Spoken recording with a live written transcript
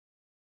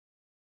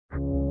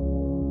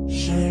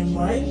Shine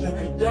bright like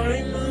a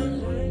diamond.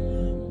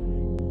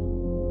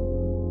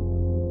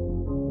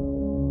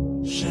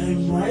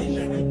 Shine bright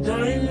like a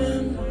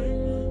diamond.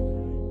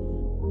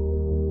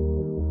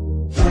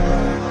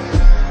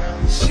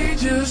 She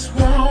just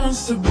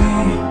wants to be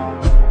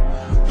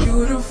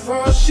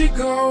beautiful. She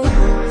goes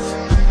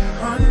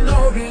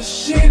unnoticed.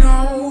 She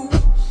knows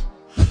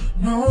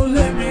no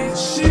limits.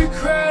 She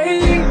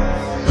craves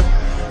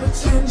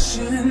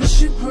attention.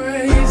 She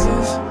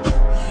praises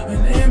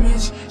an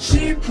image.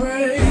 She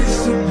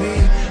prays to be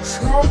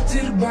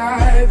sculpted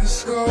by the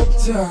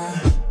sculptor.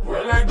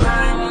 We're like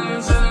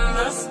diamonds in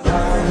the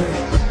sky.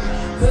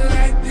 The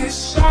light is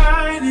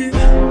shining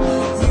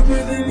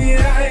deeper than the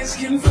eyes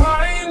can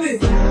find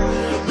it.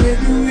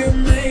 Maybe we're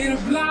made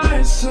of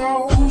blind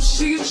souls.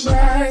 She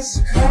tries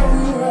to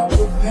cover up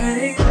the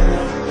pain.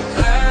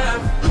 At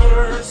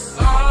first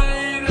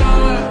sight, I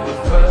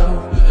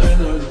felt the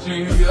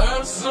energy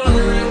of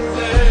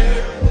surrender.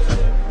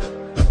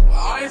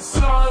 I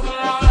saw the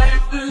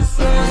life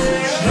inside.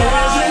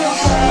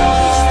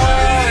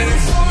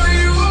 For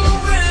you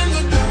in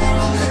the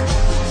dark,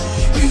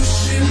 you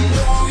should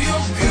know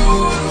you're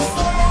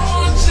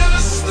beautiful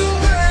just the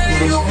way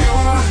you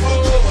are,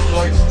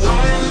 like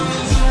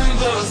diamonds in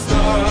the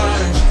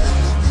sky.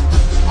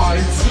 I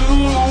too,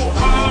 no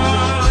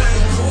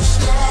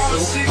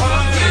scars, so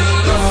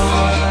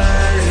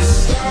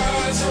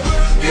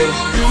you're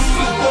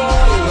beautiful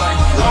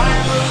like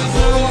diamonds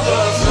in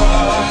the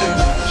sky.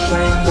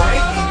 Shine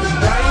bright like a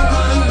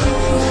diamond.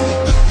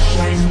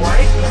 Shine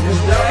bright like a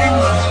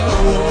diamond.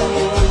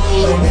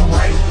 Shine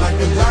bright like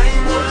a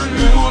diamond.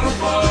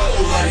 Beautiful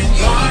like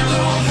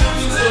diamonds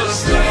in the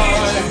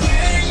sky.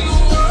 The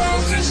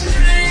world could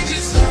change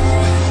its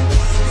heart.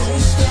 No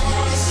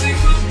stars, see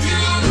the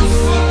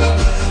beautiful.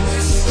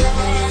 The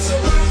stars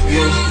are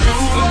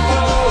beautiful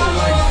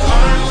like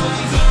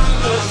diamonds in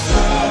the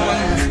sky.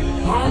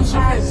 Arms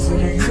rise to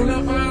the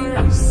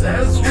universe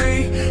as we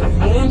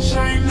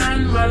moonshine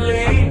and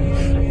Malay.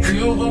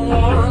 Feel the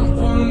warmth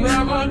will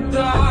never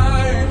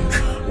die.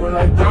 We're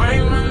like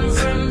diamonds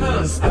in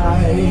the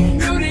sky.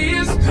 Beauty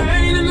is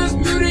pain and there's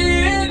beauty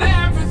in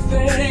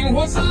everything.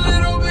 What's a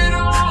little bit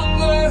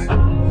longer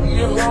when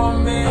you hold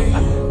me?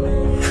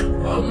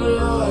 I'm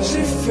lost.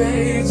 She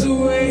fades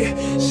away.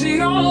 She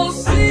don't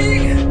see